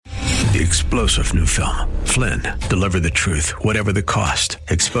The explosive new film, Flynn, deliver the truth, whatever the cost.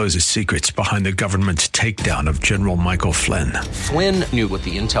 Exposes secrets behind the government's takedown of General Michael Flynn. Flynn knew what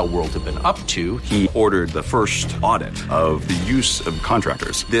the intel world had been up to. He ordered the first audit of the use of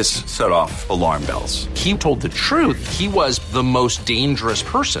contractors. This set off alarm bells. He told the truth. He was the most dangerous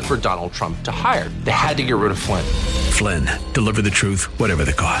person for Donald Trump to hire. They had to get rid of Flynn. Flynn, deliver the truth, whatever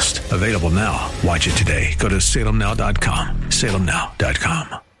the cost. Available now. Watch it today. Go to salemnow.com.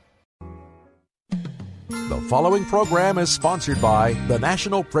 salemnow.com. The following program is sponsored by the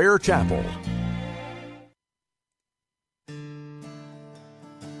National Prayer Chapel.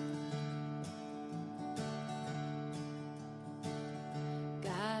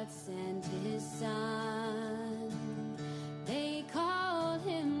 God sent his son. They called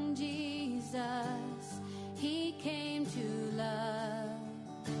him Jesus. He came to love,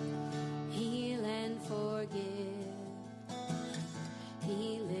 heal, and forgive.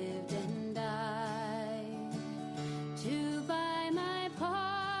 He lived and died to buy my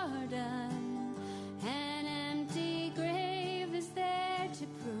pardon. An empty grave is there to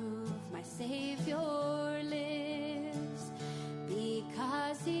prove my Savior lives.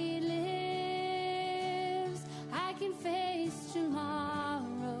 Because he lives, I can face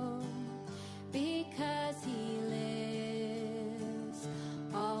tomorrow. Because he lives,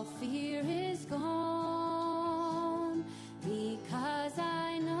 all fear is gone. Because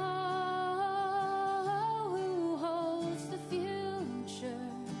I know who holds the future,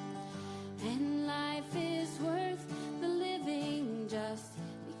 and life is worth the living just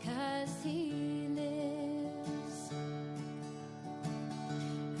because he lives.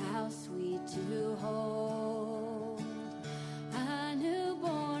 How sweet to hold a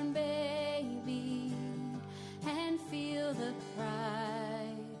newborn baby and feel the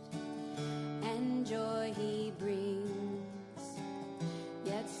pride and joy he brings.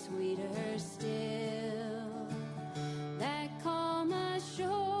 Yet sweeter still, that calm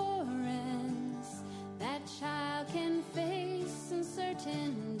assurance that child can face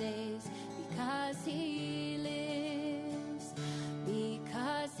uncertain days because he lives.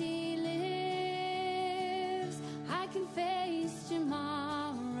 Because he lives, I can face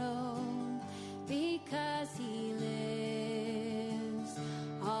tomorrow. Because he lives,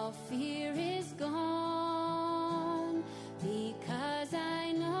 all fear is gone. Because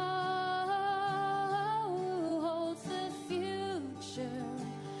I know who holds the future,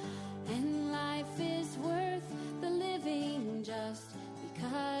 and life is worth the living just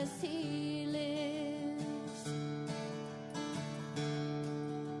because he lives.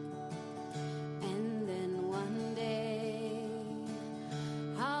 And then one day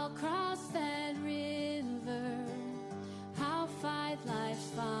I'll cross that river, I'll fight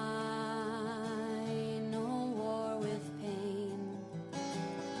life's fight, no war with pain.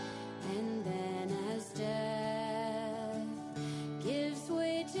 And then as death gives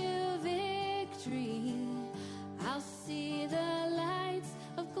way to victory, I'll see the lights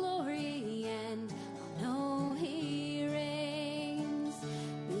of glory, and I'll know he reigns.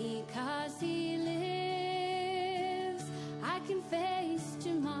 Because he lives, I can face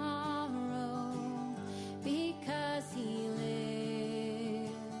tomorrow. Because he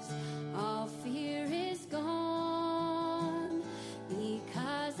lives, all fear is gone.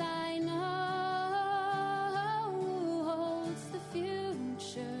 Because I know who holds the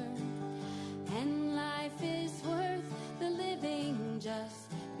future, and life is worth the living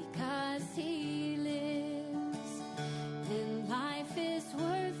just because he lives. And life is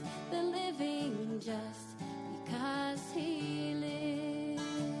worth the living just because he lives.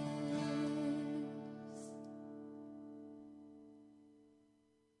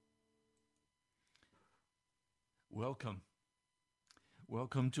 Welcome.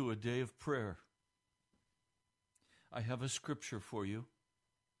 Welcome to a day of prayer. I have a scripture for you.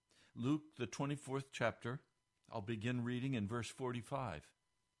 Luke, the 24th chapter. I'll begin reading in verse 45.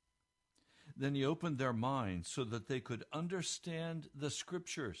 Then he opened their minds so that they could understand the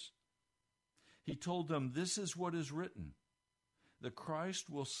scriptures. He told them, "This is what is written. The Christ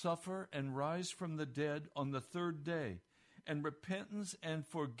will suffer and rise from the dead on the third day, and repentance and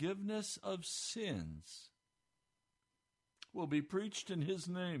forgiveness of sins will be preached in his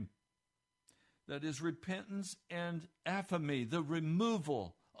name." That is, repentance and aphiemi, the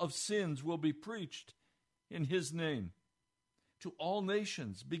removal of sins, will be preached in his name to all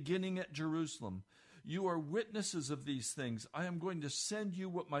nations, beginning at Jerusalem. You are witnesses of these things. I am going to send you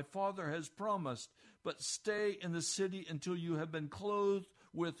what my Father has promised, but stay in the city until you have been clothed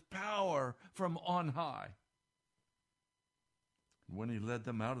with power from on high. When he led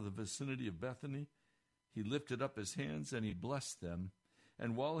them out of the vicinity of Bethany, he lifted up his hands and he blessed them.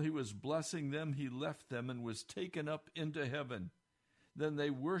 And while he was blessing them, he left them and was taken up into heaven. Then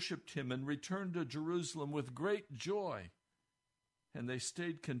they worshipped him and returned to Jerusalem with great joy. And they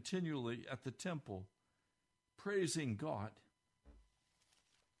stayed continually at the temple, praising God.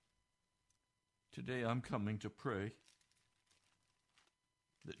 Today I'm coming to pray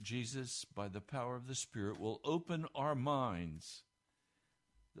that Jesus, by the power of the Spirit, will open our minds,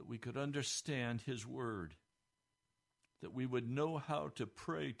 that we could understand his word, that we would know how to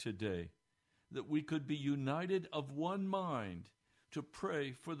pray today, that we could be united of one mind to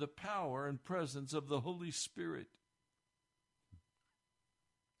pray for the power and presence of the Holy Spirit.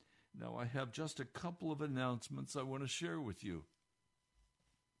 Now, I have just a couple of announcements I want to share with you.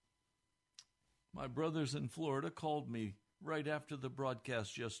 My brothers in Florida called me right after the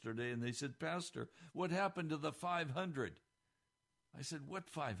broadcast yesterday, and they said, "Pastor, what happened to the 500? I said, "What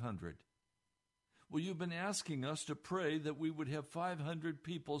 500? Well, you've been asking us to pray that we would have 500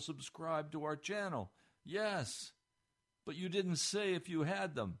 people subscribe to our channel." "Yes, but you didn't say if you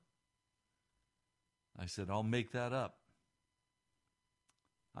had them." I said, "I'll make that up."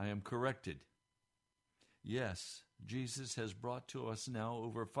 I am corrected. Yes, Jesus has brought to us now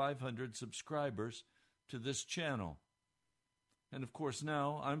over 500 subscribers to this channel. And of course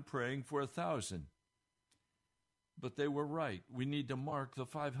now I'm praying for 1,000. But they were right. We need to mark the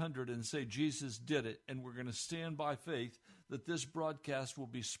 500 and say Jesus did it, and we're going to stand by faith that this broadcast will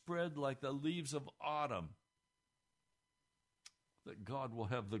be spread like the leaves of autumn, that God will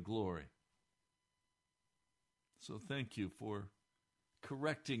have the glory. So thank you for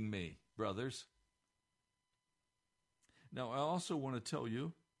correcting me, brothers. Now, I also want to tell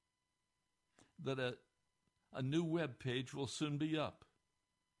you that a new web page will soon be up.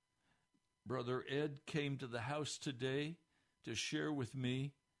 Brother Ed came to the house today to share with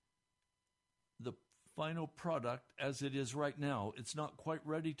me the final product as it is right now. It's not quite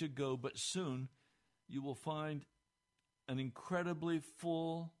ready to go, but soon you will find an incredibly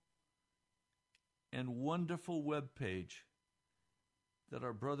full and wonderful web page that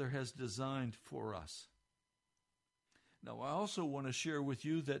our brother has designed for us. Now, I also want to share with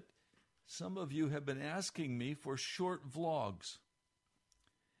you that some of you have been asking me for short vlogs.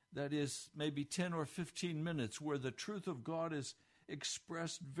 That is maybe 10 or 15 minutes where the truth of God is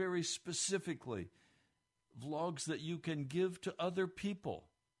expressed very specifically. Vlogs that you can give to other people,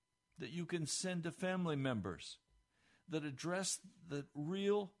 that you can send to family members, that address the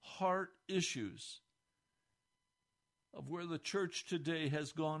real heart issues of where the church today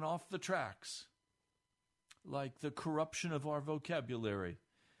has gone off the tracks, like the corruption of our vocabulary,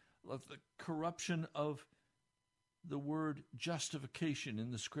 like the corruption of the word justification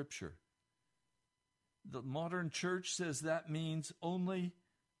in the Scripture. The modern church says that means only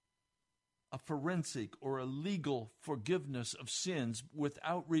a forensic or a legal forgiveness of sins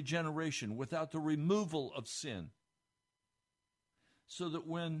without regeneration, without the removal of sin. So that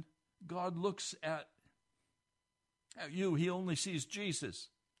when God looks at you, he only sees Jesus.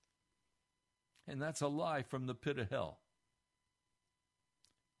 And that's a lie from the pit of hell.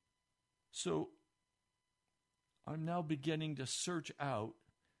 So I'm now beginning to search out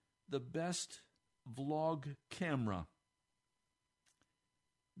the best vlog camera.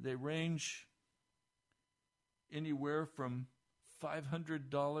 They range anywhere from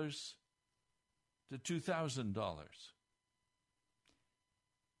 $500 to $2,000.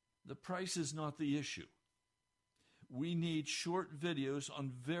 The price is not the issue. We need short videos on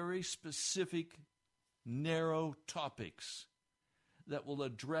very specific, narrow topics that will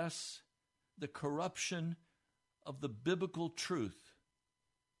address the corruption of the biblical truth.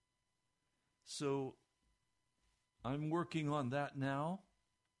 So I'm working on that now.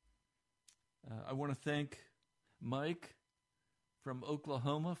 I want to thank Mike from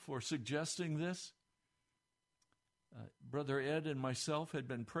Oklahoma for suggesting this. Brother Ed and myself had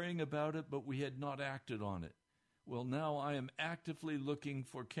been praying about it, but we had not acted on it. Well, now I am actively looking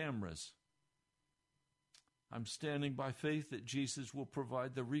for cameras. I'm standing by faith that Jesus will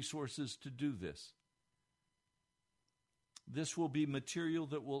provide the resources to do this. This will be material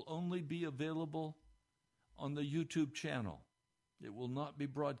that will only be available on the YouTube channel. It will not be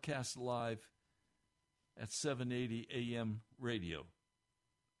broadcast live at 780 AM radio.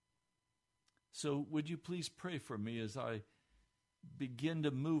 So would you please pray for me as I begin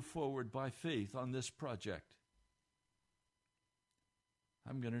to move forward by faith on this project?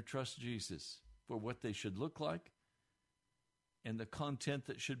 I'm going to trust Jesus for what they should look like and the content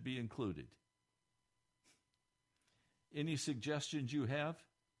that should be included. Any suggestions you have?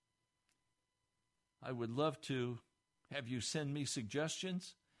 I would love to have you send me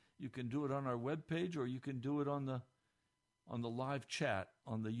suggestions. You can do it on our webpage, or you can do it on on the live chat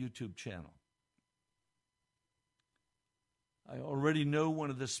on the YouTube channel. I already know one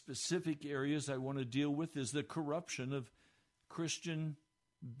of the specific areas I want to deal with is the corruption of Christian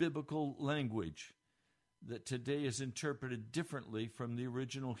biblical language that today is interpreted differently from the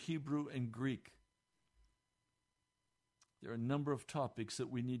original Hebrew and Greek. There are a number of topics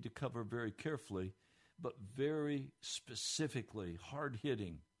that we need to cover very carefully, but very specifically,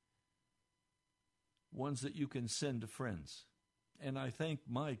 hard-hitting, ones that you can send to friends. And I thank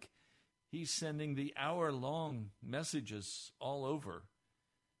Mike. He's sending the hour-long messages all over,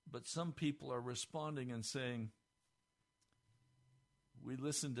 but some people are responding and saying, we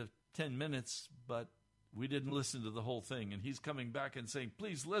listened to 10 minutes, but we didn't listen to the whole thing. And he's coming back and saying,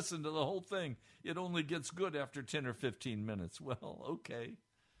 please listen to the whole thing. It only gets good after 10 or 15 minutes. Well, okay.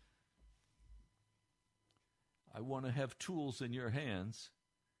 I want to have tools in your hands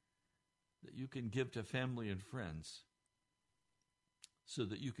that you can give to family and friends so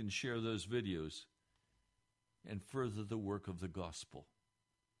that you can share those videos and further the work of the gospel.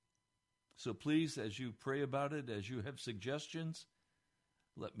 So please, as you pray about it, as you have suggestions,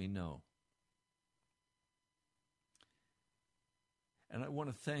 let me know. And I want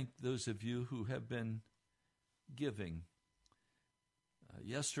to thank those of you who have been giving.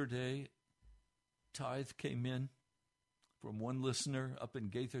 Yesterday, tithe came in from one listener up in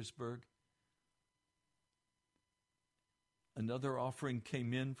Gaithersburg. Another offering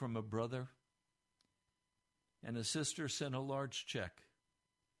came in from a brother. And a sister sent a large check.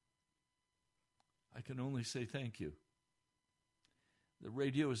 I can only say thank you. The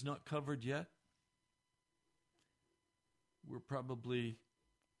radio is not covered yet. We're probably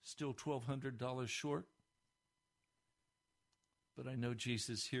still $1,200 short. But I know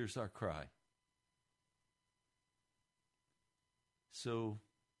Jesus hears our cry. So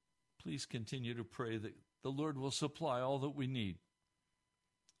please continue to pray that the Lord will supply all that we need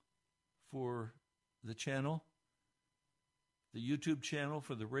for the channel, the YouTube channel,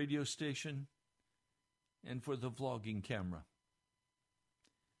 for the radio station, and for the vlogging camera.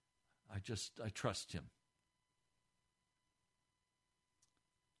 I trust him.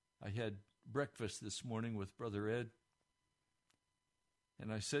 I had breakfast this morning with Brother Ed,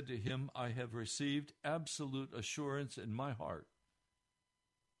 and I said to him, I have received absolute assurance in my heart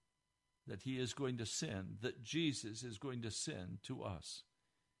that he is going to send, that Jesus is going to send to us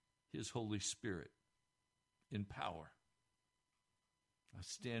his Holy Spirit in power. I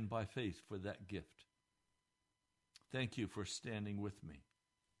stand by faith for that gift. Thank you for standing with me.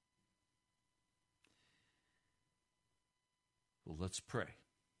 Well, let's pray.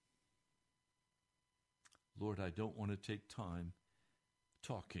 Lord, I don't want to take time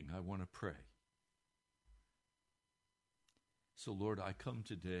talking. I want to pray. So, Lord, I come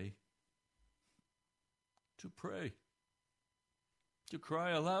today to pray, to cry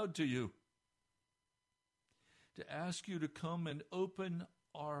aloud to you, to ask you to come and open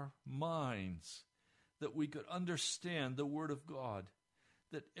our minds that we could understand the Word of God,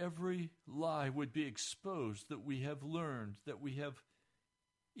 that every lie would be exposed that we have learned, that we have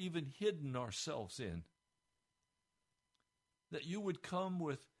even hidden ourselves in, that you would come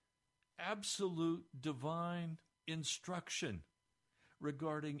with absolute divine instruction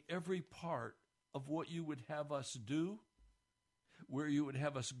regarding every part of what you would have us do, where you would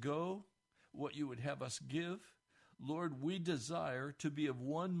have us go, what you would have us give. Lord, we desire to be of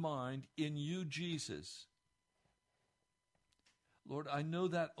one mind in you, Jesus. Lord, I know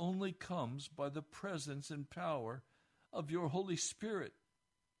that only comes by the presence and power of your Holy Spirit.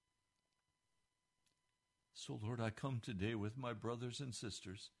 So, Lord, I come today with my brothers and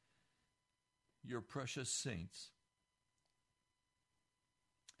sisters, your precious saints.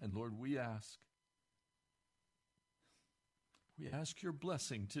 And Lord, we ask your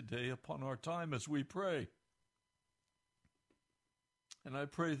blessing today upon our time as we pray. And I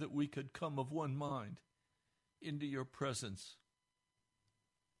pray that we could come of one mind into your presence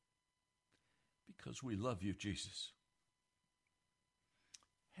because we love you, Jesus.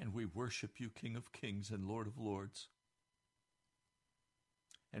 And we worship you, King of Kings and Lord of Lords.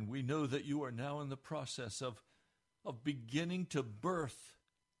 And we know that you are now in the process of beginning to birth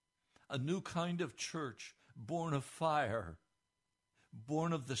a new kind of church, born of fire,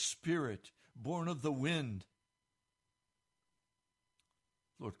 born of the Spirit, born of the wind.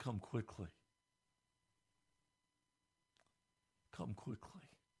 Lord, come quickly. Come quickly.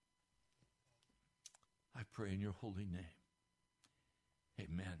 I pray in your holy name.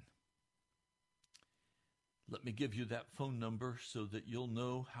 Amen. Let me give you that phone number so that you'll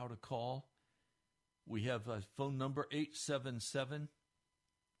know how to call. We have a phone number,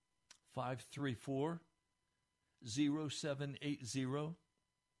 877-534-0967. 877-534-0780.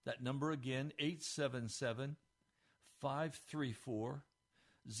 That number again,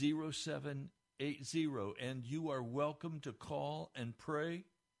 877-534-0780. And you are welcome to call and pray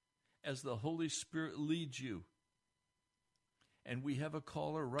as the Holy Spirit leads you. And we have a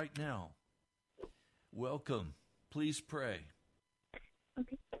caller right now. Welcome. Please pray.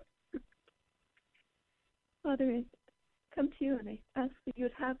 Okay. Father, I come to you and I ask that you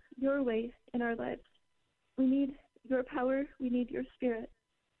would have your way in our lives. We need your power. We need your spirit,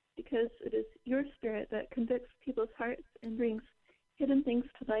 because it is your spirit that convicts people's hearts and brings hidden things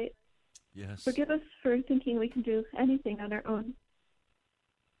to light. Yes. Forgive us for thinking we can do anything on our own,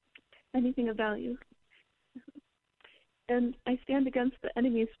 anything of value. And I stand against the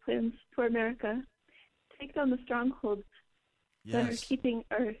enemy's plans for America. Take down the strongholds that are keeping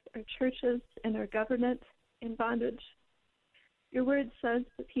our churches and our government in bondage. Your word says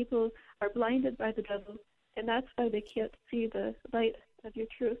that people are blinded by the devil, and that's why they can't see the light of your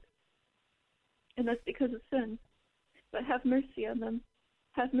truth. And that's because of sin. But have mercy on them.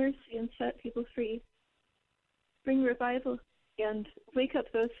 Have mercy and set people free. Bring revival and wake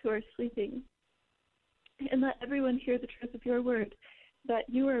up those who are sleeping. And let everyone hear the truth of your word, that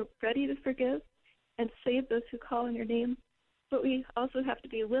you are ready to forgive and save those who call on your name. But we also have to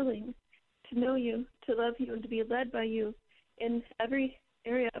be willing to know you, to love you, and to be led by you in every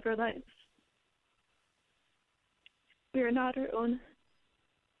area of our lives. We are not our own.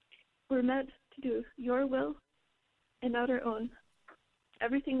 We're meant to do your will and not our own.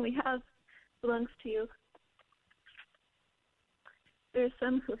 Everything we have belongs to you. There are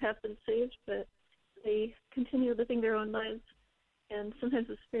some who have been saved, but they continue living their own lives, and sometimes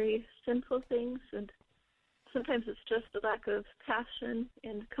it's very sinful things, and sometimes it's just a lack of passion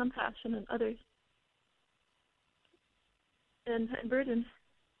and compassion on others. And I'm burdened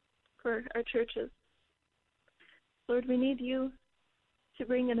for our churches. Lord, we need you to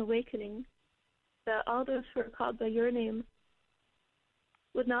bring an awakening, that all those who are called by your name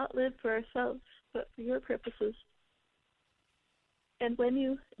would not live for ourselves, but for your purposes. And when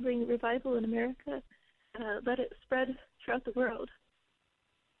you bring revival in America, let it spread throughout the world,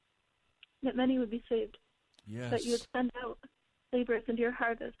 that many would be saved. Yes. That you would send out laborers into your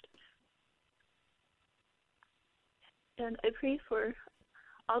harvest. And I pray for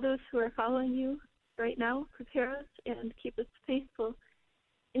all those who are following you right now. Prepare us and keep us faithful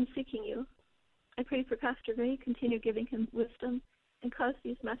in seeking you. I pray for Pastor Ray. Continue giving him wisdom and cause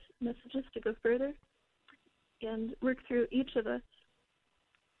these messages to go further and work through each of us,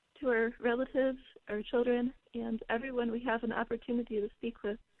 to our relatives, our children, and everyone we have an opportunity to speak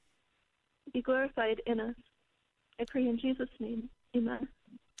with. Be glorified in us. I pray in Jesus' name. Amen.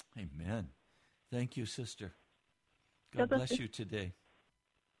 Amen. Thank you, sister. God bless you today.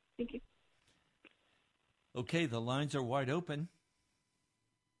 Thank you. Okay, the lines are wide open.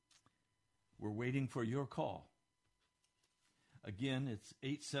 We're waiting for your call. Again, it's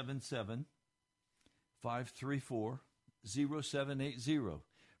 877-534-0780.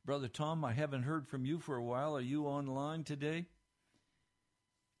 Brother Tom, I haven't heard from you for a while. Are you online today?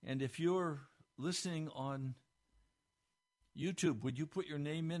 And if you're listening on YouTube, would you put your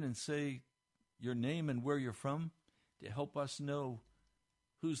name in and say your name and where you're from to help us know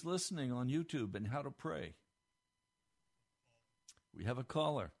who's listening on YouTube and how to pray? We have a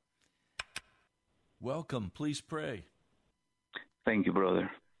caller. Welcome. Please pray. Thank you,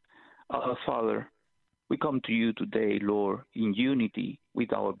 brother. Father, we come to you today, Lord, in unity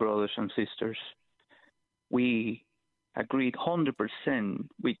with our brothers and sisters. We agreed 100%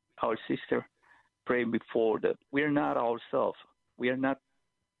 with our sister praying before that we are not ourselves. We are not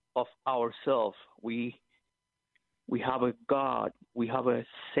of ourselves. We have a God. We have a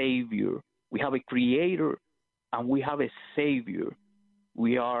Savior. We have a Creator, and we have a Savior.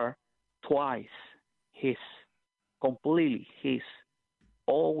 We are twice His, completely His.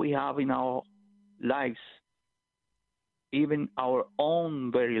 All we have in our lives, even our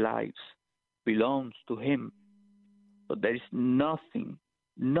own very lives, belongs to Him. But there is nothing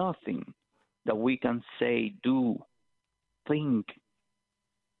that we can say, do, think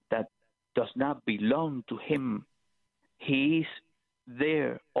that does not belong to Him. He is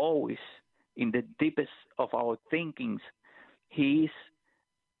there always in the deepest of our thinkings. He is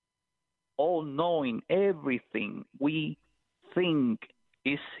all-knowing. Everything we think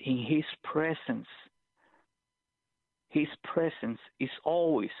is in His presence. His presence is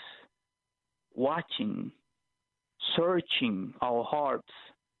always watching, searching our hearts.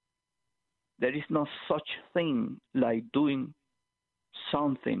 There is no such thing like doing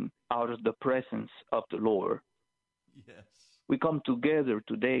something out of the presence of the Lord. Yes. We come together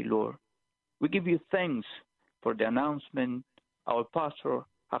today, Lord. We give you thanks for the announcement our pastor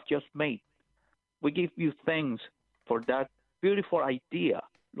have just made. We give you thanks for that beautiful idea,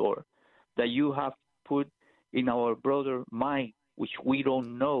 Lord, that you have put in our brother Mike, which we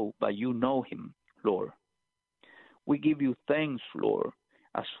don't know, but you know him, Lord. We give you thanks, Lord,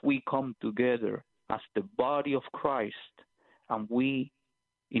 as we come together as the body of Christ, and we,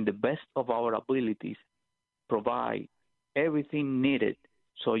 in the best of our abilities, provide everything needed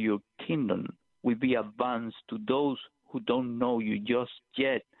so your kingdom will be advanced to those who don't know you just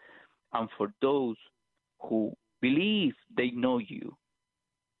yet, and for those who believe they know you,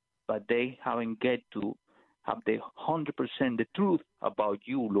 but they haven't get to have the 100% the truth about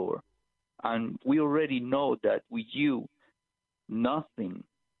you, Lord. And we already know that with you, nothing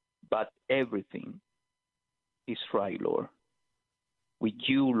but everything is right, Lord. With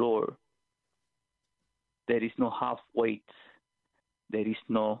you, Lord, there is no halfway. There is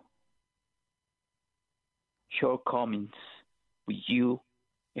no shortcomings. With you,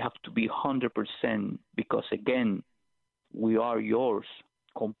 you have to be 100% because, again, we are yours,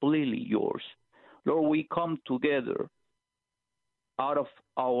 completely yours. Lord, we come together out of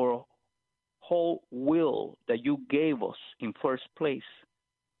our whole will that you gave us in first place,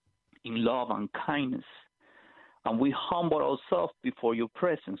 in love and kindness. And we humble ourselves before your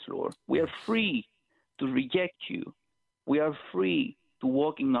presence, Lord. We are free to reject you. We are free to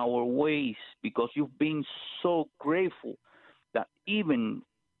walk in our ways because you've been so grateful that even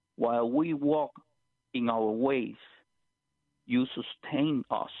while we walk in our ways, you sustain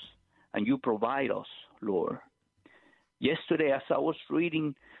us and you provide us, Lord. Yesterday, as I was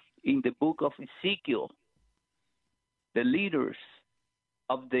reading in the book of Ezekiel, the leaders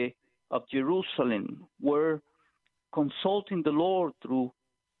of Jerusalem were consulting the Lord through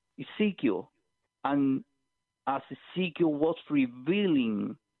Ezekiel. And as Ezekiel was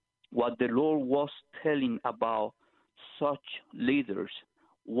revealing what the Lord was telling about such leaders,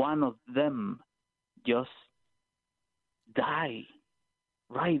 one of them just died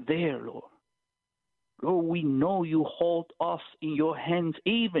right there, Lord. Lord, we know you hold us in your hands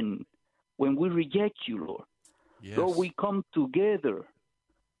even when we reject you, Lord. Yes. Lord, we come together.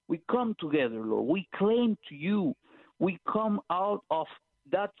 We come together, Lord. We claim to you. We come out of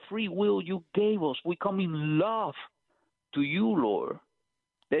that free will you gave us. We come in love to you, Lord.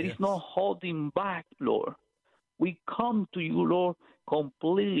 There is no holding back, Lord. We come to you, Lord,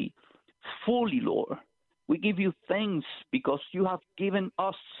 completely, fully, Lord. We give you thanks because you have given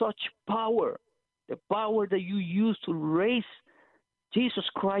us such power, the power that you use to raise Jesus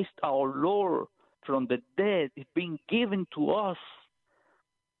Christ, our Lord, from the dead is being given to us.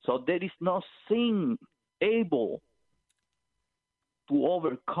 So there is no sin able to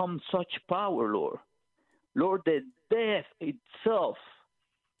overcome such power, Lord. Lord, the death itself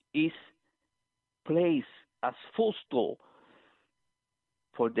is placed as footstool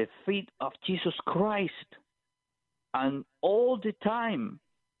for the feet of Jesus Christ. And all the time,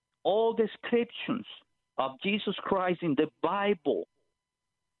 all the descriptions of Jesus Christ in the Bible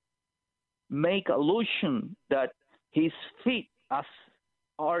make allusion that his feet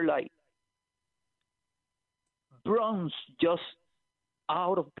are like bronze just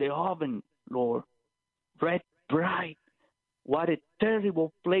out of the oven, Lord. Red bright. What a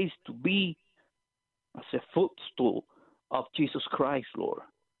terrible place to be as a footstool of Jesus Christ, Lord.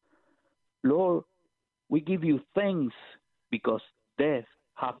 Lord, we give you thanks because death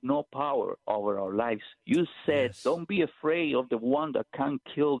have no power over our lives. You said, Don't be afraid of the one that can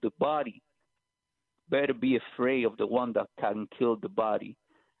kill the body. Better be afraid of the one that can kill the body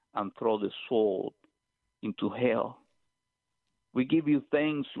and throw the soul into hell. We give you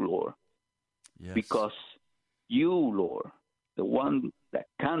thanks, Lord, because you, Lord, the one that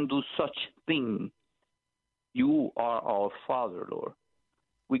can do such thing, you are our Father, Lord.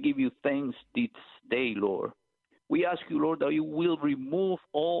 We give you thanks this day, Lord. We ask you, Lord, that you will remove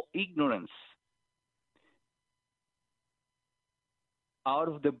all ignorance out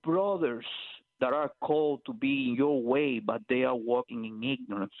of the brothers that are called to be in your way, but they are walking in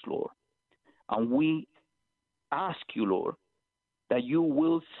ignorance, Lord. And we ask you, Lord, that you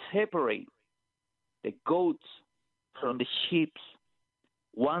will separate the goats from the sheep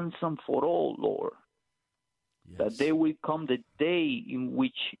once and for all, Lord. Yes. That there will come the day in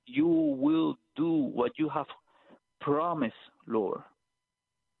which you will do what you have promised, Lord.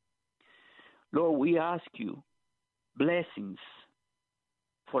 Lord, we ask you blessings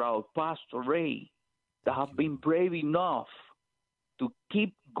for our Pastor Ray that have been brave enough to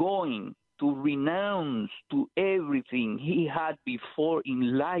keep going, to renounce to everything he had before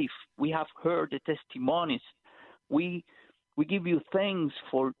in life. We have heard the testimonies. We give you thanks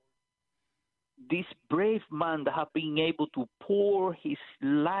for this brave man that has been able to pour his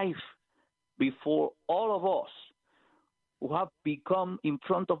life before all of us, who have become in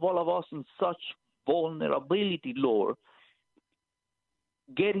front of all of us in such vulnerability, Lord,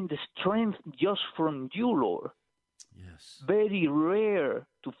 getting the strength just from you, Lord. Yes. Very rare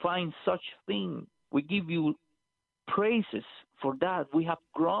to find such thing. We give you praises for that. We have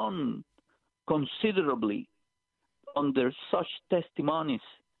grown considerably under such testimonies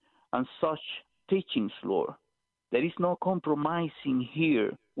and such teachings, Lord. There is no compromising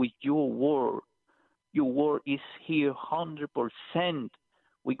here with your word. Your word is here 100%.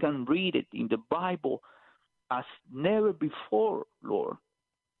 We can read it in the Bible as never before, Lord.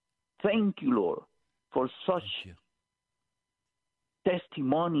 Thank you, Lord, for such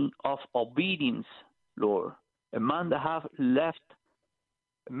testimony of obedience, Lord. A man that have left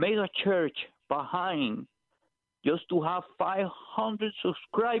a mega church behind just to have 500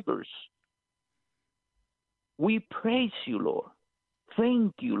 subscribers. We praise you, Lord.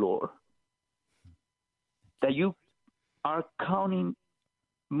 Thank you, Lord, that you are counting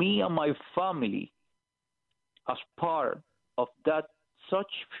me and my family as part of that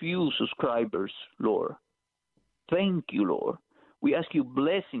such few subscribers, Lord. Thank you, Lord. We ask you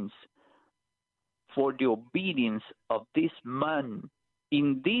blessings for the obedience of this man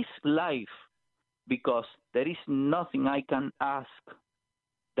in this life, because there is nothing I can ask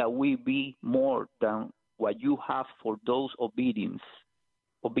that will be more than what you have for those obedient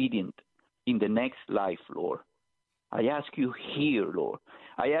in the next life, Lord. I ask you here, Lord.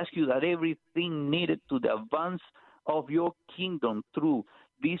 I ask you that everything needed to the advance of your kingdom through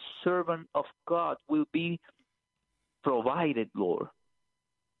this servant of God will be provided, Lord.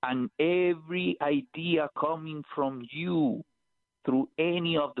 And every idea coming from you through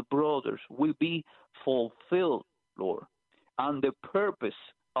any of the brothers will be fulfilled, Lord. And the purpose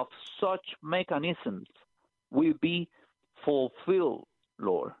of such mechanisms will be fulfilled,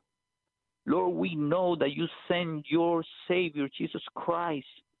 Lord. Lord, we know that you sent your Savior, Jesus Christ,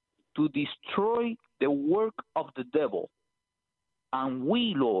 to destroy the work of the devil. And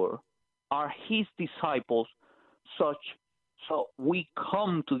we, Lord, are his disciples, so we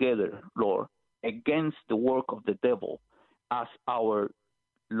come together, Lord, against the work of the devil as our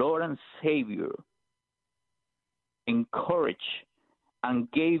Lord and Savior encouraged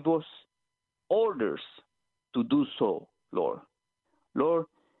and gave us orders to do so, Lord. Lord,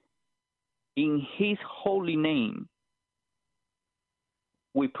 in his holy name,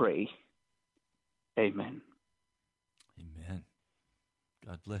 we pray. Amen. Amen.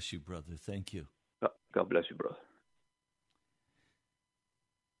 God bless you, brother. Thank you. God bless you, brother.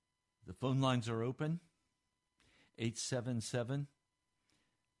 The phone lines are open.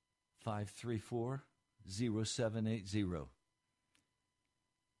 877-534-0780.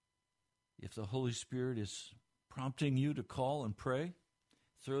 If the Holy Spirit is prompting you to call and pray,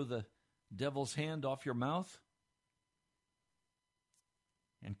 throw the devil's hand off your mouth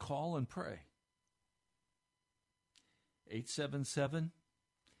and call and pray.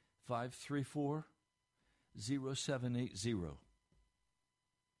 877-534-0780.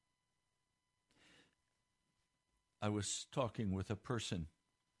 I was talking with a person,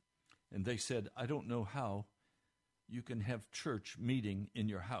 and they said, I don't know how you can have church meeting in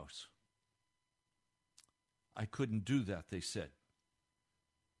your house. I couldn't do that, they said.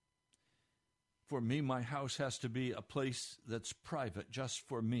 For me, my house has to be a place that's private, just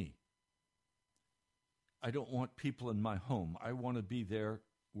for me. I don't want people in my home. I want to be there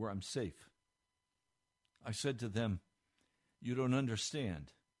where I'm safe. I said to them, you don't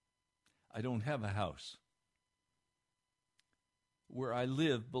understand. I don't have a house. Where I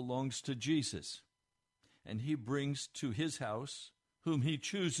live belongs to Jesus, and he brings to his house whom he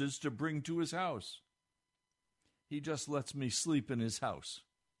chooses to bring to his house. He just lets me sleep in his house.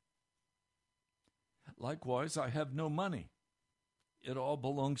 Likewise, I have no money. It all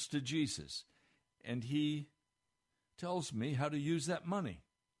belongs to Jesus, and he tells me how to use that money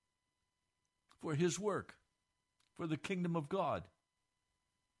for his work, for the kingdom of God.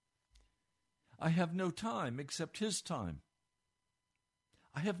 I have no time except his time.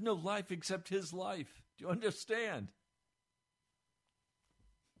 I have no life except his life. Do you understand?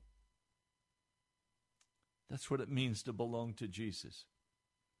 That's what it means to belong to Jesus.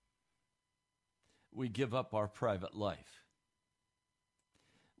 We give up our private life.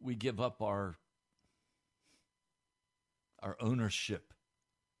 We give up our ownership,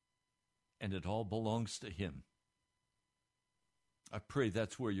 and it all belongs to him. I pray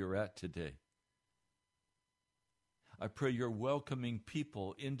that's where you're at today. I pray you're welcoming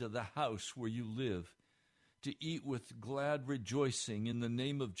people into the house where you live to eat with glad rejoicing in the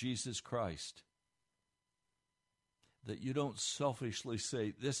name of Jesus Christ. that you don't selfishly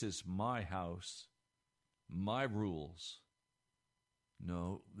say, this is my house, my rules.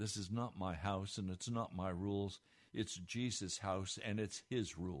 No, this is not my house and it's not my rules. It's Jesus' house and it's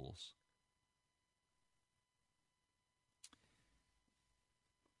his rules.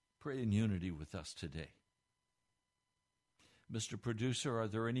 Pray in unity with us today. Mr. Producer, are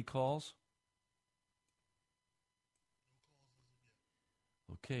there any calls?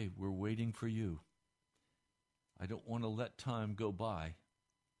 Okay, we're waiting for you. I don't want to let time go by.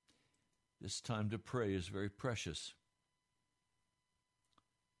 This time to pray is very precious.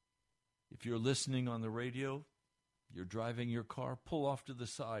 If you're listening on the radio, you're driving your car, pull off to the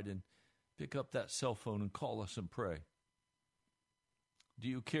side and pick up that cell phone and call us and pray. Do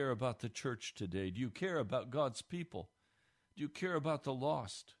you care about the church today? Do you care about God's people? Do you care about the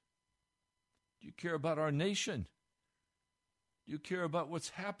lost? Do you care about our nation? Do you care about what's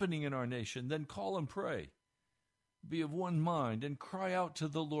happening in our nation? Then call and pray. Be of one mind and cry out to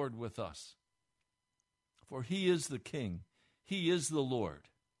the Lord with us. For he is the King. He is the Lord.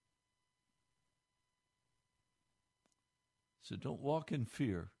 So don't walk in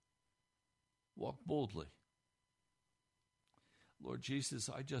fear. Walk boldly. Lord Jesus,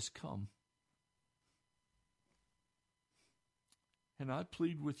 I just come. And I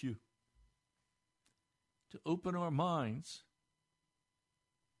plead with you to open our minds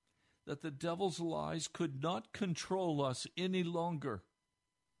that the devil's lies could not control us any longer.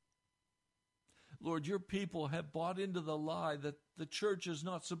 Lord, your people have bought into the lie that the church is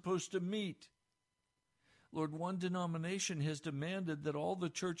not supposed to meet. Lord, one denomination has demanded that all the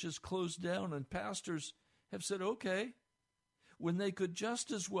churches close down, and pastors have said, okay, when they could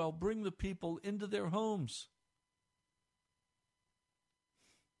just as well bring the people into their homes.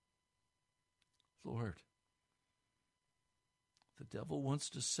 Lord, the devil wants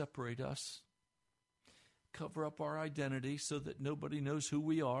to separate us, cover up our identity so that nobody knows who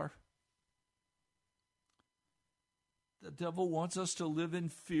we are. The devil wants us to live in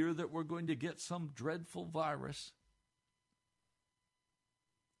fear that we're going to get some dreadful virus.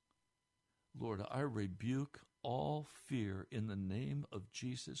 Lord, I rebuke all fear in the name of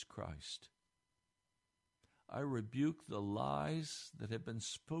Jesus Christ. I rebuke the lies that have been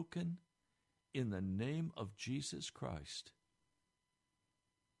spoken in the name of Jesus Christ.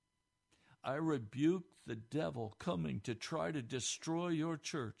 I rebuke the devil coming to try to destroy your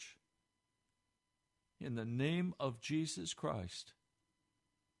church in the name of Jesus Christ.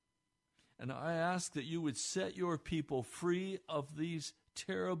 And I ask that you would set your people free of these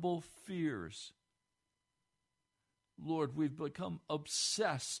terrible fears. Lord, we've become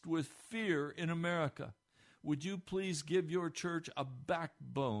obsessed with fear in America. Would you please give your church a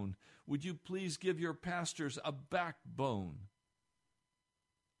backbone? Would you please give your pastors a backbone?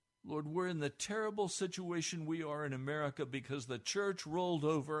 Lord, we're in the terrible situation we are in America because the church rolled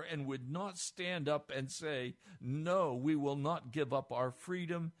over and would not stand up and say, no, we will not give up our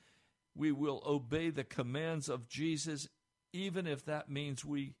freedom. We will obey the commands of Jesus, even if that means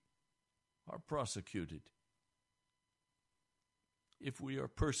we are prosecuted. If we are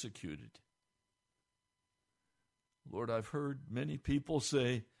persecuted. Lord, I've heard many people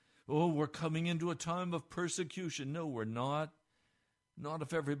say, oh, we're coming into a time of persecution. No, we're not. Not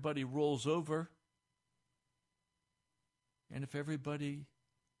if everybody rolls over. And if everybody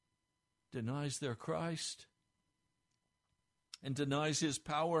denies their Christ and denies his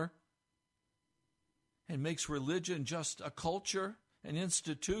power and makes religion just a culture, an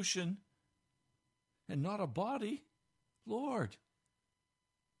institution, and not a body. Lord,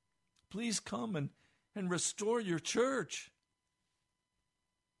 please come and restore your church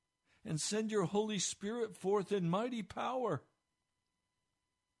and send your Holy Spirit forth in mighty power.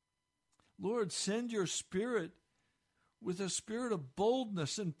 Lord, send your Spirit with a spirit of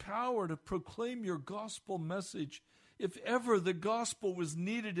boldness and power to proclaim your gospel message. If ever the gospel was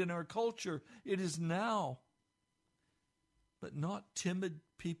needed in our culture, it is now. But not timid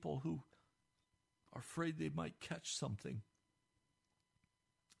people who are afraid they might catch something.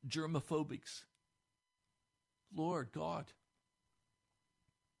 Germophobics. Lord God,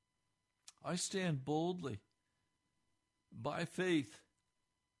 I stand boldly by faith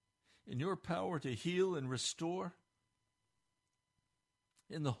in your power to heal and restore,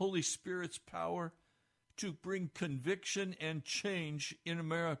 in the Holy Spirit's power to bring conviction and change in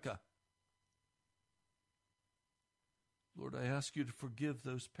America. Lord, I ask you to forgive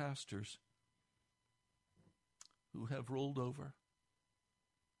those pastors who have rolled over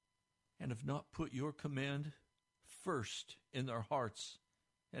and have not put your command first in their hearts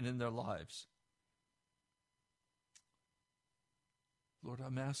and in their lives. Lord,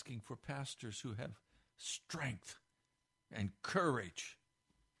 I'm asking for pastors who have strength and courage,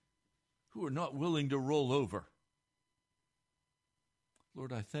 who are not willing to roll over.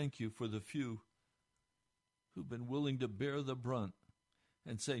 Lord, I thank you for the few who've been willing to bear the brunt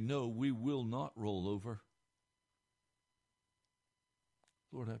and say, no, we will not roll over.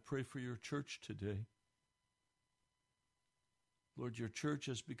 Lord, I pray for your church today. Lord, your church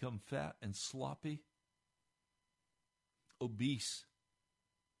has become fat and sloppy, obese,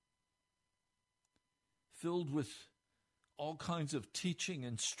 filled with all kinds of teaching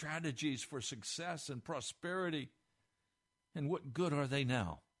and strategies for success and prosperity. And what good are they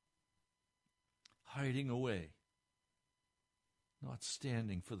now? Hiding away, not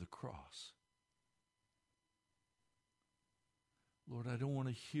standing for the cross. Lord, I don't want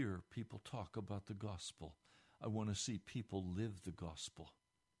to hear people talk about the gospel. I want to see people live the gospel.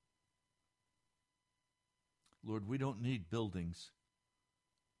 Lord, we don't need buildings.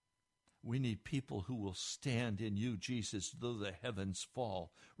 We need people who will stand in you, Jesus, though the heavens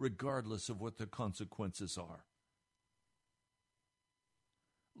fall, regardless of what the consequences are.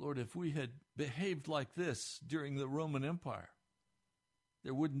 Lord, if we had behaved like this during the Roman Empire,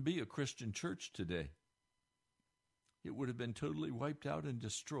 there wouldn't be a Christian church today. It would have been totally wiped out and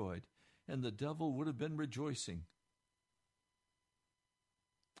destroyed, and the devil would have been rejoicing.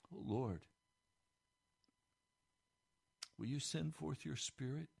 Oh, Lord, will you send forth your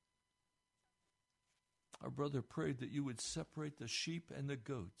Spirit? Our brother prayed that you would separate the sheep and the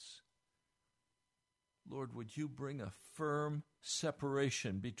goats. Lord, would you bring a firm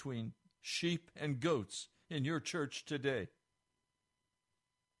separation between sheep and goats in your church today?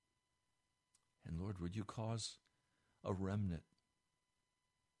 And Lord, would you cause a remnant,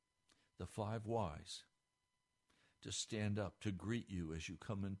 the 5 wise, to stand up to greet you as you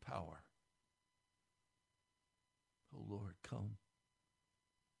come in power? Oh Lord, come.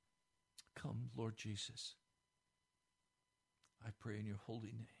 Come, Lord Jesus. I pray in your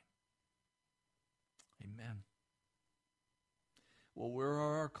holy name. Amen. Well, where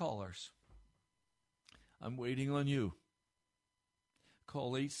are our callers? I'm waiting on you.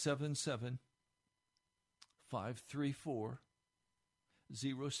 Call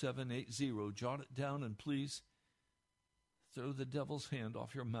 877-534-0780. Jot it down and please throw the devil's hand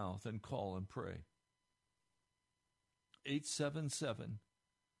off your mouth and call and pray.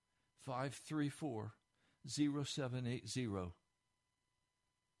 877-534-0780.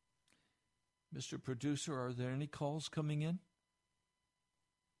 Mr. Producer, are there any calls coming in?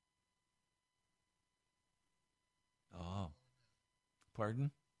 Oh.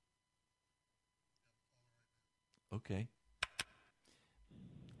 Pardon? Okay.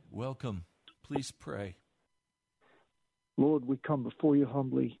 Welcome. Please pray. Lord, we come before you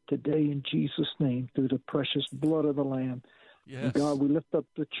humbly today in Jesus' name through the precious blood of the Lamb. Yes. And God, we lift up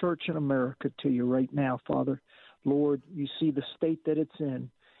the church in America to you right now, Father. Lord, you see the state that it's in.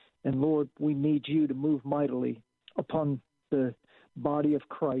 And Lord, we need you to move mightily upon the body of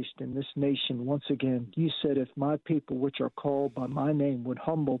Christ in this nation once again. You said, if my people which are called by my name would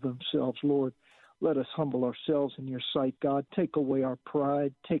humble themselves, Lord, let us humble ourselves in your sight, God. Take away our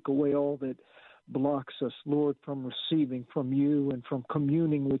pride. Take away all that blocks us, Lord, from receiving from you and from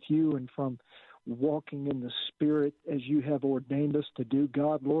communing with you and from walking in the Spirit as you have ordained us to do.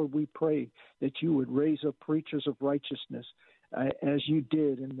 God, Lord, we pray that you would raise up preachers of righteousness as you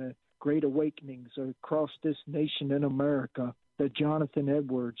did in the great awakenings across this nation in America, the Jonathan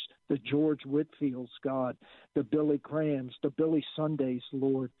Edwards, the George Whitfields, God, the Billy Grahams, the Billy Sundays,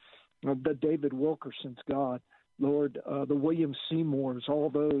 Lord, the David Wilkersons, God, Lord, the William Seymours, all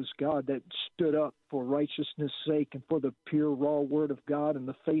those, God, that stood up for righteousness' sake and for the pure, raw word of God in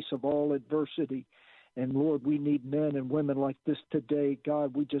the face of all adversity. And, Lord, we need men and women like this today.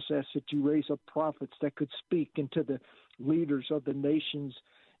 God, we just ask that you raise up prophets that could speak into the leaders of the nations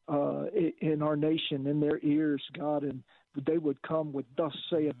in our nation, in their ears, God, and they would come with thus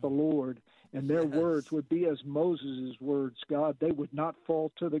saith the Lord, and their words would be as Moses' words, God. They would not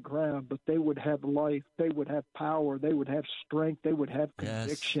fall to the ground, but they would have life. They would have power. They would have strength. They would have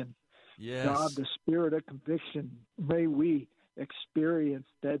conviction. Yes. God, the spirit of conviction, may we experience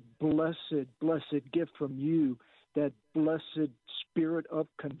that blessed, blessed gift from you, that blessed spirit of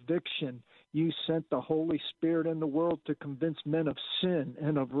conviction. You sent the Holy Spirit in the world to convince men of sin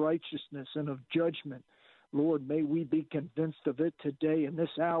and of righteousness and of judgment. Lord, may we be convinced of it today in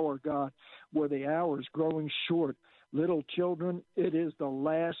this hour, God, where the hour is growing short. Little children, it is the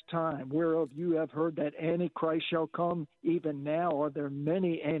last time whereof you have heard that Antichrist shall come. Even now are there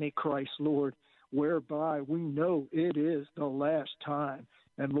many Antichrists, Lord, whereby we know it is the last time.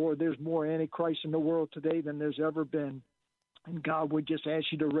 And, Lord, there's more Antichrists in the world today than there's ever been. And, God, we just ask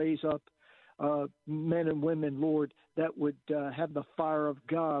you to raise up men and women, Lord, that would have the fire of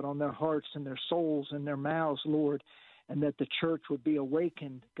God on their hearts and their souls and their mouths, Lord, and that the church would be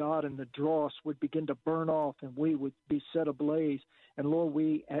awakened, God, and the dross would begin to burn off, and we would be set ablaze. And, Lord,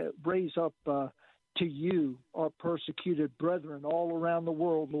 we raise up to you our persecuted brethren all around the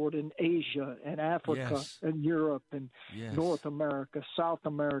world, Lord, in Asia and Africa and Europe and North America, South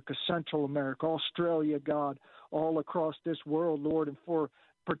America, Central America, Australia, God, all across this world, Lord, and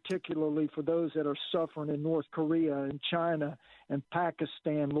particularly for those that are suffering in North Korea and China and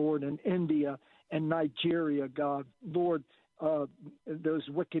Pakistan, Lord, and India and Nigeria, God. Lord, those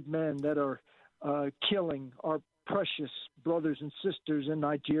wicked men that are killing our precious brothers and sisters in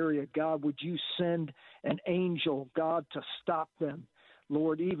Nigeria, God, would you send an angel, God, to stop them,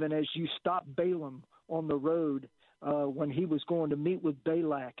 Lord, even as you stopped Balaam on the road when he was going to meet with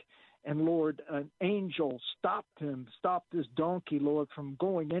Balak. And, Lord, an angel stopped him, stopped this donkey, Lord, from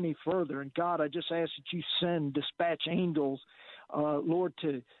going any further. And, God, I just ask that you dispatch angels, Lord,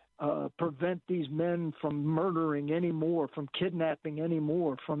 to prevent these men from murdering anymore, from kidnapping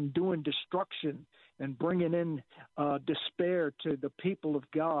anymore, from doing destruction and bringing in despair to the people of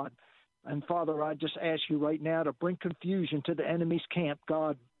God. And, Father, I just ask you right now to bring confusion to the enemy's camp,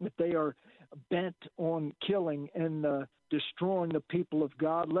 God, if they are bent on killing and destroying the people of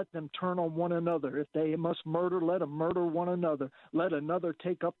God. Let them turn on one another. If they must murder, let them murder one another. Let another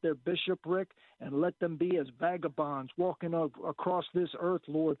take up their bishopric, and let them be as vagabonds walking across this earth,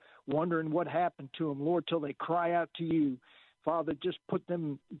 Lord, wondering what happened to them, Lord, till they cry out to you. Father, just put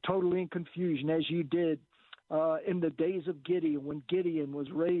them totally in confusion as you did in the days of Gideon, when Gideon was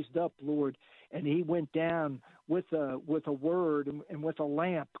raised up, Lord, and he went down with a word and with a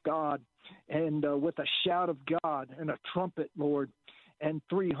lamp, God, and with a shout of God and a trumpet, Lord, and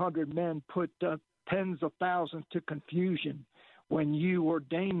 300 men put tens of thousands to confusion when you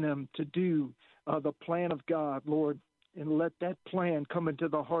ordained them to do the plan of God, Lord. And let that plan come into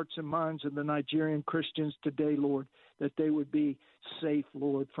the hearts and minds of the Nigerian Christians today, Lord, that they would be safe,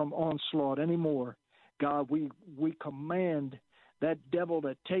 Lord, from onslaught anymore. God, we command that devil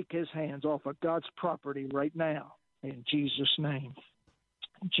to take his hands off of God's property right now. In Jesus' name.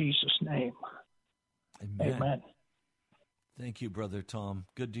 In Jesus' name. Amen. Amen. Thank you, Brother Tom.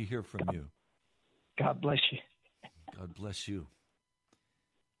 Good to hear from you. God bless you. God bless you.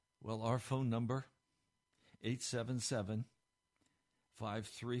 Well, our phone number,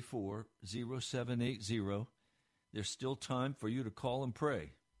 877-534-0780. There's still time for you to call and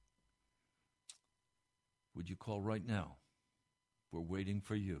pray. Would you call right now? We're waiting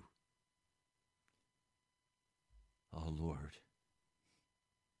for you. Oh, Lord,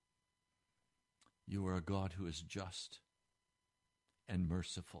 you are a God who is just and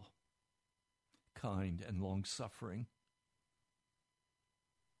merciful, kind and long-suffering,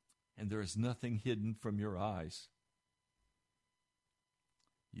 and there is nothing hidden from your eyes.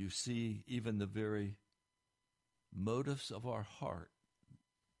 You see even the very motives of our heart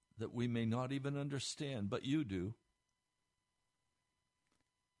that we may not even understand, but you do.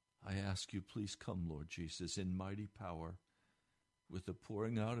 I ask you, please come, Lord Jesus, in mighty power with the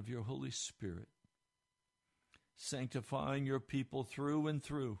pouring out of your Holy Spirit, sanctifying your people through and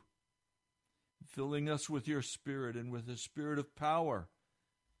through, filling us with your Spirit and with a spirit of power,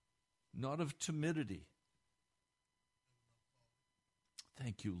 not of timidity.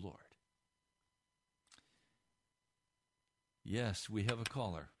 Thank you, Lord. Yes, we have a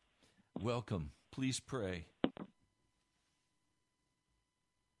caller. Welcome. Please pray.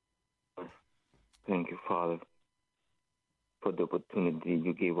 Thank you, Father, for the opportunity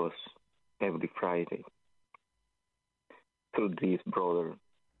you give us every Friday. Through this brother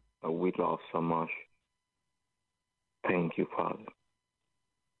we love so much. Thank you, Father.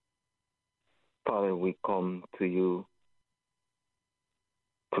 Father, we come to you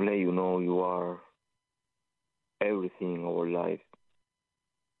to let you know you are everything in our life.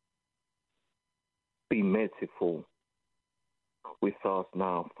 Be merciful with us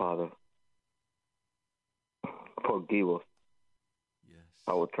now, Father. Forgive us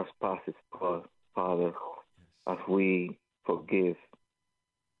our trespasses, Father, as we forgive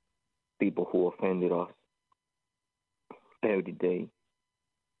people who offended us every day.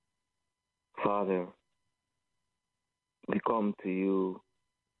 Father, we come to you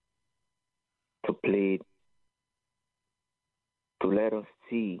to plead, to let us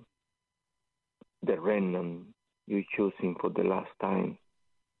see the remnant you're choosing for the last time,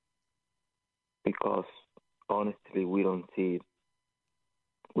 because honestly, we don't see it.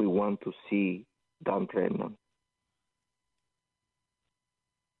 We want to see that remnant.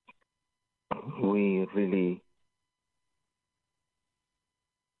 We really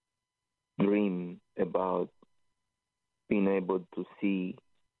dream about being able to see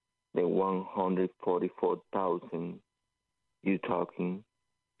the 144,000 you talk in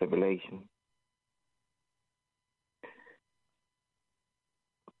Revelation.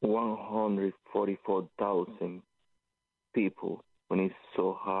 144,000 people when it's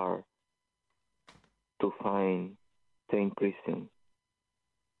so hard to find 10 Christians.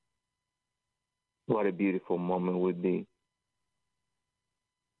 What a beautiful moment would be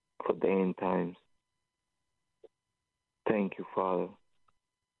for the end times. Thank you, Father.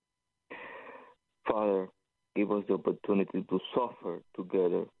 Father, give us the opportunity to suffer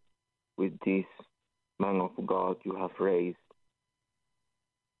together with this man of God you have raised.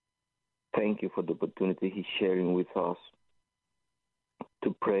 Thank you for the opportunity he's sharing with us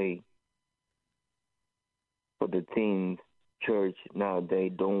to pray for the things church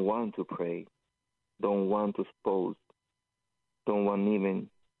nowadays don't want to pray, don't want to expose, don't want even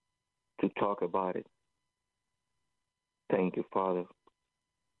to talk about it. Thank you, Father.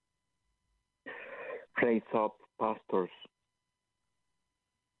 Raise up pastors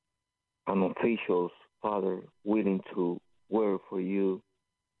and officials, Father, willing to work for you,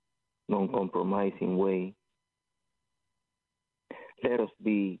 non-compromising way. Let us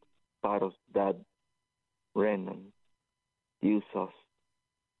be part of that remnant. Use us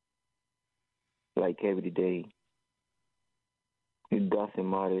like every day. It doesn't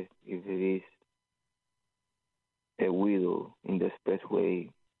matter if it is a widow in the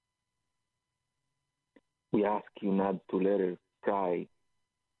expressway. We ask you not to let her cry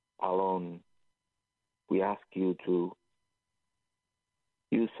alone. We ask you to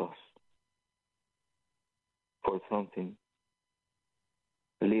use us for something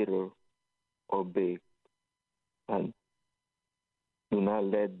little or big. And do not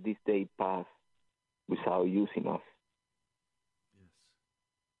let this day pass without using us. Yes.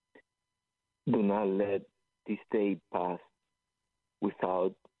 Do not let this day pass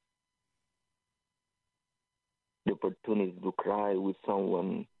without the opportunity to cry with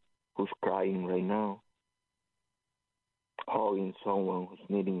someone who's crying right now, hugging someone who's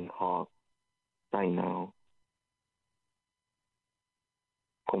needing a hug right now,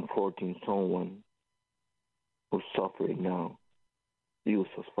 comforting someone who's suffering now. Use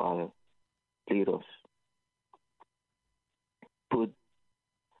us, Father. Lead us. Put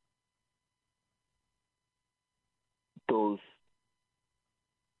those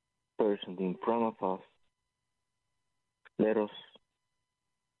persons in front of us. Let us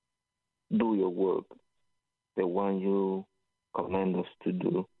do your work, the one you command us to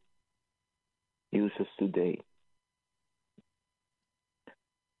do. Use us today.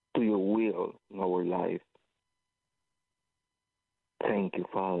 Do your will in our life. Thank you,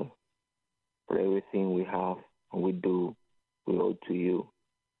 Father, for everything we have and we do. We owe to you.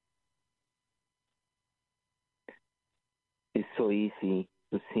 It's so easy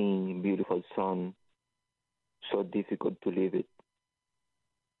to sing a beautiful song, so difficult to live it.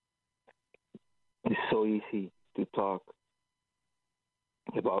 It's so easy to talk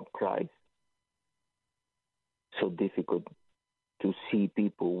about Christ, so difficult to see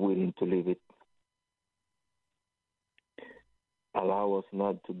people willing to live it. Allow us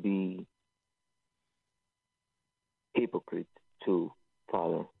not to be hypocrites too,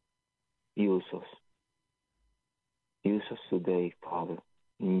 Father. Use us. Use us today, Father.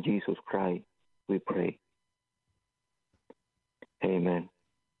 In Jesus Christ, we pray. Amen.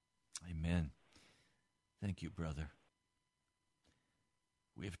 Amen. Thank you, brother.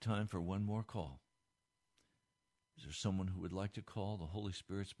 We have time for one more call. Is there someone who would like to call? The Holy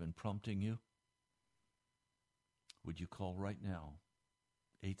Spirit's been prompting you. Would you call right now?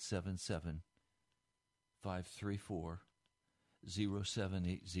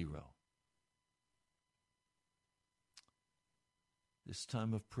 877-534-0780. This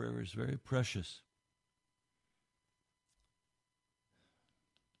time of prayer is very precious.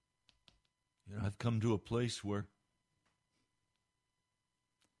 You know, I've come to a place where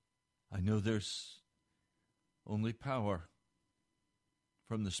I know there's only power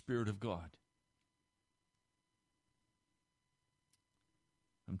from the Spirit of God.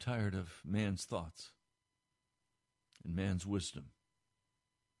 I'm tired of man's thoughts and man's wisdom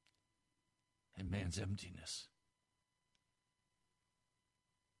and man's emptiness.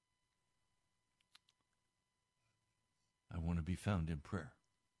 I want to be found in prayer.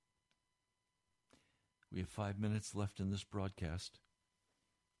 We have 5 minutes left in this broadcast.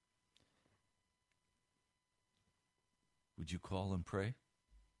 Would you call and pray?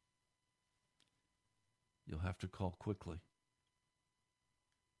 You'll have to call quickly.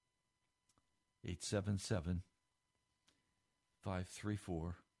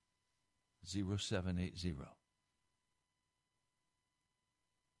 877-534-0780. 0780.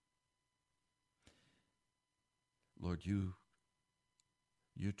 Lord, you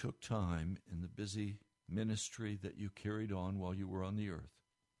took time in the busy ministry that you carried on while you were on the earth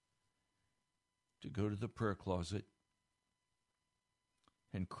to go to the prayer closet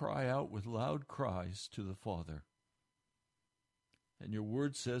and cry out with loud cries to the Father. And your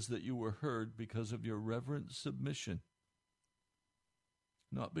word says that you were heard because of your reverent submission,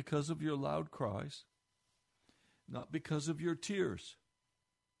 not because of your loud cries, not because of your tears,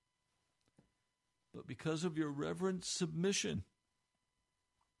 but because of your reverent submission.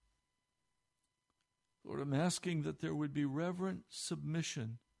 Lord, I'm asking that there would be reverent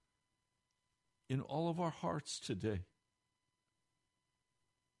submission in all of our hearts today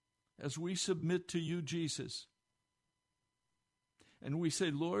as we submit to you, Jesus. And we say,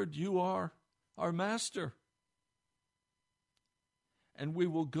 Lord, you are our master. And we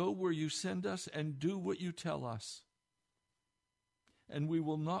will go where you send us and do what you tell us. And we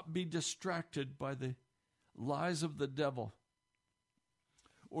will not be distracted by the lies of the devil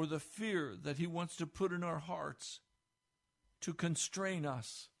or the fear that he wants to put in our hearts to constrain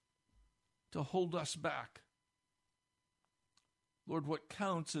us, to hold us back. Lord, what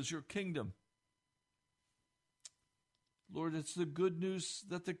counts is your kingdom. Lord, it's the good news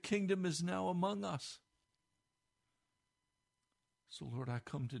that the kingdom is now among us. So, Lord, I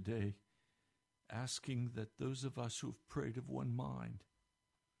come today asking that those of us who have prayed of one mind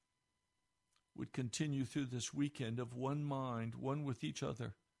would continue through this weekend of one mind, one with each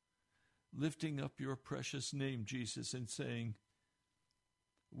other, lifting up your precious name, Jesus, and saying,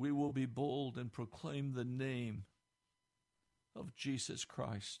 we will be bold and proclaim the name of Jesus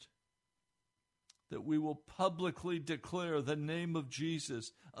Christ. That we will publicly declare the name of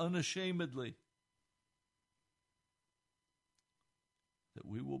Jesus unashamedly. That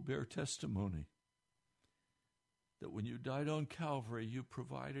we will bear testimony that when you died on Calvary, you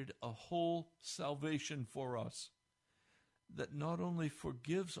provided a whole salvation for us that not only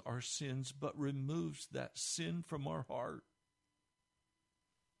forgives our sins, but removes that sin from our heart.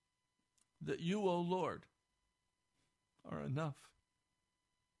 That you, O Lord, are enough.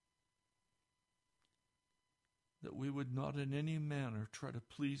 That we would not in any manner try to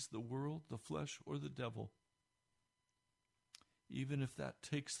please the world, the flesh, or the devil, even if that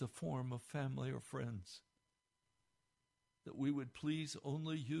takes the form of family or friends. That we would please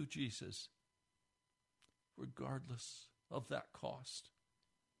only you, Jesus, regardless of that cost.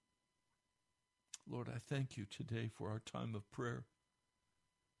 Lord, I thank you today for our time of prayer.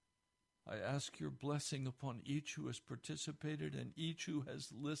 I ask your blessing upon each who has participated and each who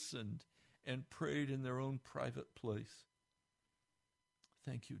has listened and prayed in their own private place.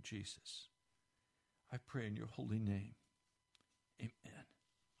 Thank you, Jesus. I pray in your holy name. Amen.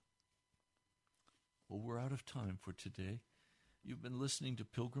 Well, we're out of time for today. You've been listening to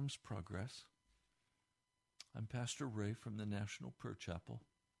Pilgrim's Progress. I'm Pastor Ray from the National Prayer Chapel.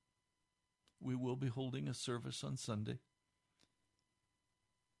 We will be holding a service on Sunday,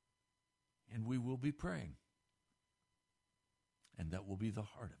 and we will be praying. And that will be the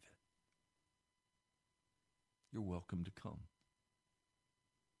heart of it. You're welcome to come.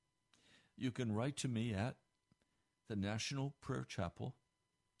 You can write to me at the National Prayer Chapel,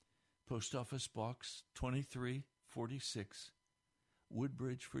 Post Office Box 2346,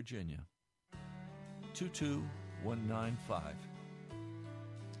 Woodbridge, Virginia, 22195.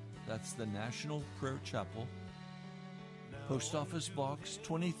 That's the National Prayer Chapel, Post Office Box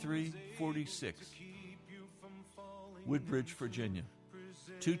 2346, Woodbridge, Virginia,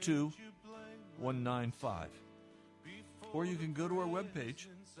 22195. Or you can go to our webpage,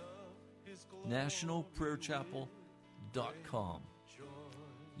 nationalprayerchapel.com.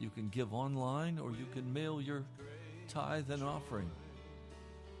 You can give online or you can mail your tithe and offering.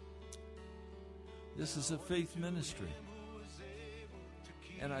 This is a faith ministry.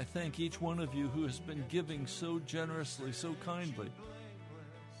 And I thank each one of you who has been giving so generously, so kindly,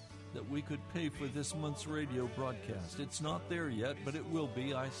 that we could pay for this month's radio broadcast. It's not there yet, but it will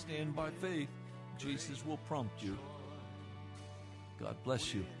be. I stand by faith. Jesus will prompt you. God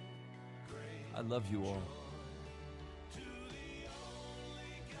bless you. I love you all.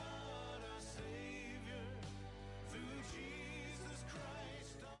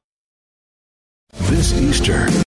 This Easter,